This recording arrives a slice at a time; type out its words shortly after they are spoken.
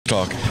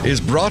Talk is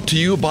brought to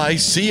you by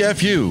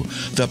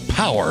CFU, the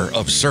power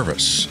of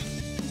service.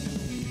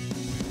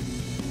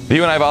 The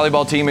UNI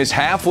Volleyball team is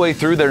halfway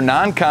through their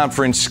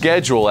non-conference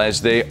schedule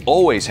as they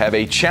always have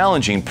a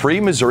challenging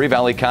pre-Missouri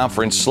Valley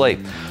Conference slate.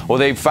 Well,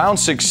 they've found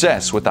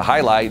success with the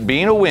highlight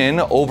being a win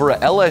over a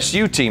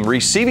LSU team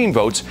receiving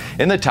votes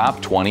in the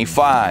top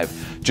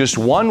 25. Just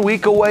 1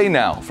 week away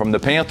now from the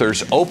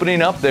Panthers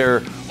opening up their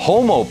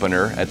home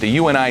opener at the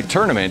UNI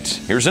Tournament.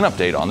 Here's an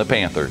update on the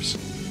Panthers.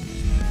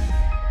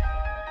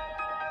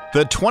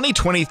 The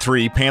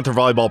 2023 Panther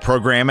volleyball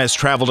program has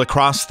traveled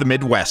across the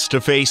Midwest to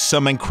face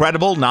some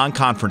incredible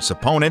non-conference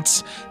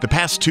opponents the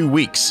past 2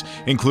 weeks,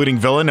 including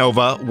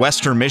Villanova,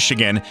 Western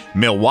Michigan,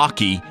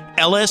 Milwaukee,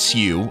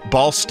 LSU,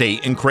 Ball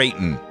State, and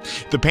Creighton.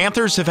 The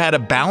Panthers have had a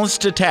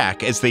balanced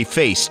attack as they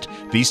faced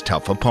these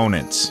tough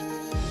opponents.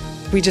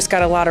 We just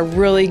got a lot of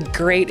really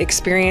great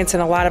experience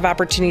and a lot of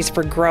opportunities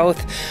for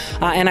growth.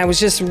 And I was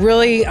just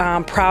really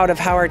proud of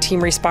how our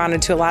team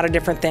responded to a lot of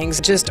different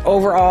things. Just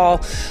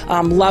overall,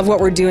 love what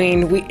we're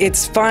doing.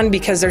 It's fun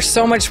because there's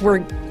so much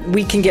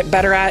we can get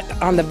better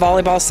at on the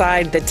volleyball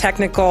side, the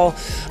technical,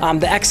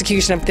 the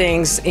execution of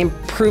things,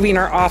 improving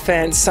our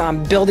offense,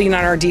 building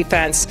on our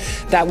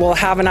defense that we'll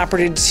have an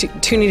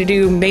opportunity to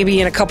do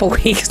maybe in a couple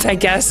weeks, I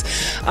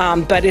guess.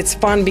 But it's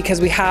fun because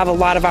we have a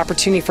lot of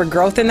opportunity for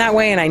growth in that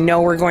way, and I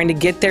know we're going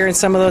to get there in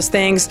some of those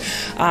things.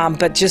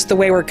 But just the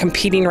way we're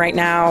competing right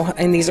now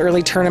in these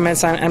early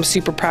tournaments, I'm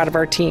super proud of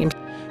our team.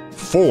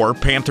 4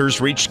 Panthers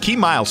reached key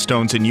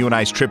milestones in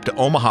UNI's trip to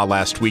Omaha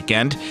last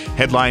weekend,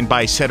 headlined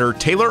by setter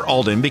Taylor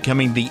Alden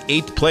becoming the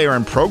 8th player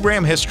in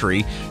program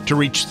history to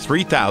reach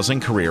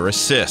 3,000 career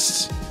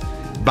assists.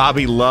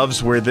 Bobbi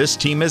loves where this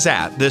team is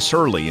at this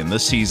early in the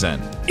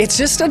season. It's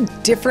just a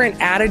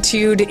different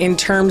attitude in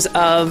terms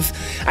of,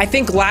 I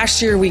think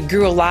last year we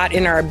grew a lot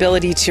in our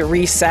ability to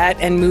reset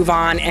and move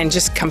on and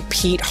just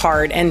compete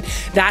hard, and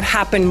that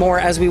happened more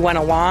as we went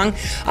along.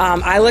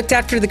 I looked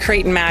after the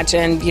Creighton match,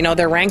 and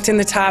they're ranked in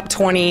the top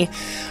 20.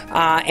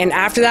 And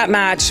after that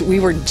match, we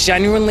were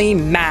genuinely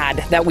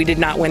mad that we did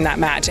not win that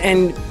match.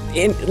 And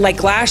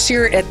like last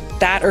year at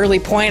that early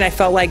point, I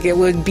felt like it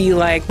would be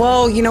like,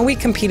 well, we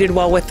competed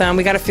well with them.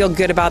 We got to feel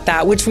good about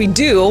that, which we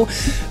do.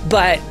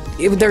 But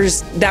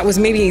that was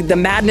maybe the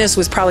madness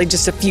was probably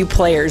just a few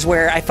players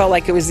where I felt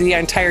like it was the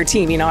entire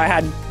team. I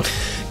had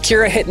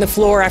Kira hitting the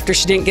floor after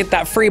she didn't get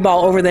that free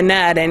ball over the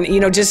net, and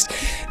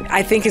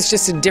I think it's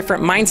just a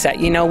different mindset.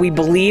 We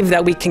believe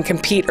that we can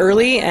compete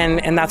early,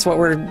 and that's what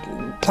we're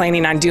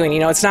planning on doing.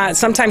 It's not,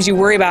 sometimes you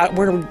worry about,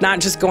 we're not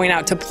just going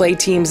out to play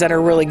teams that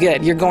are really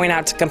good. You're going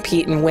out to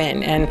compete and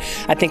win, and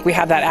I think we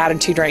have that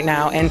attitude right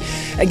now. And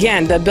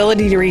again, the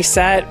ability to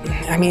reset,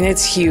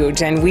 it's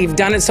huge, and we've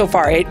done it so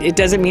far. It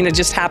doesn't mean it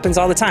just happens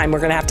all the time. We're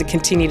going to have to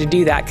continue to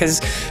do that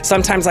because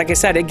sometimes, like I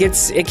said,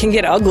 it can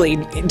get ugly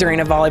during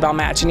a volleyball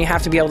match, and you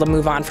have to be able to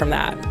move on from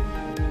that.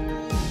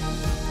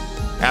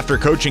 After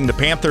coaching the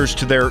Panthers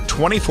to their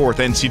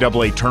 24th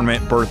NCAA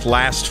tournament berth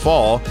last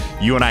fall,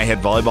 UNI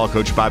head volleyball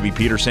coach Bobbi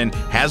Petersen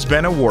has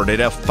been awarded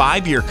a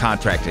 5-year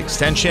contract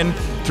extension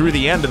through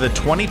the end of the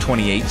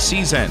 2028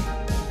 season.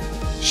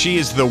 She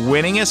is the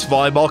winningest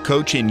volleyball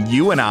coach in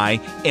UNI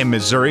and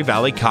Missouri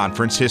Valley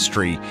Conference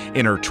history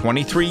in her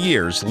 23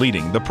 years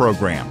leading the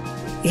program.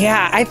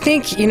 Yeah, I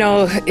think,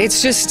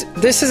 it's just,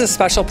 this is a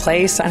special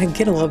place. I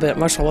get a little bit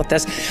emotional with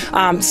this.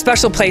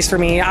 Special place for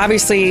me.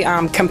 Obviously,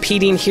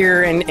 competing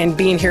here and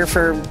being here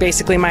for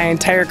basically my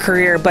entire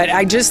career. But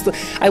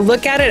I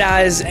look at it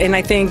as, and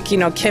I think,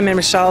 Kim and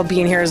Michelle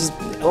being here is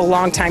a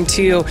long time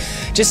too,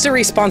 just a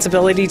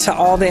responsibility to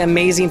all the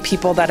amazing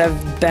people that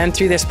have been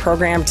through this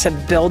program to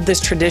build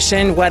this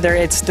tradition, whether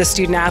it's the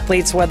student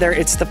athletes, whether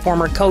it's the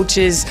former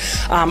coaches,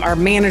 our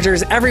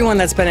managers, everyone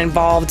that's been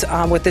involved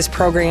with this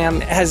program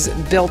has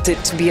built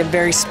it to be a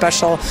very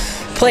special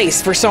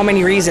place for so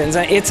many reasons.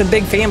 It's a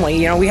big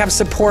family. We have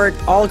support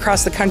all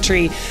across the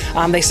country.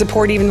 They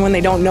support even when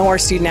they don't know our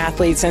student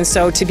athletes, and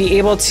so to be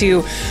able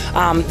to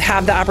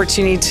have the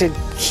opportunity to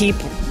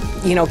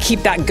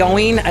keep that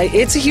going,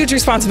 it's a huge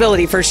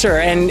responsibility for sure.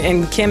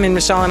 And Kim and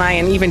Michelle and I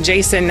and even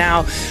Jason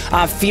now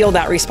feel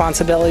that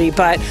responsibility.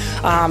 But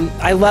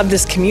I love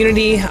this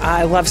community.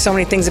 I love so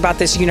many things about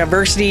this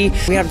university.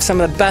 We have some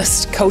of the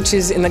best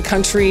coaches in the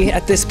country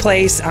at this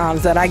place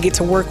that I get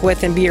to work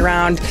with and be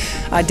around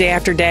day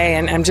after day.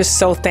 And I'm just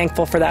so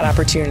thankful for that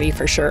opportunity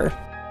for sure.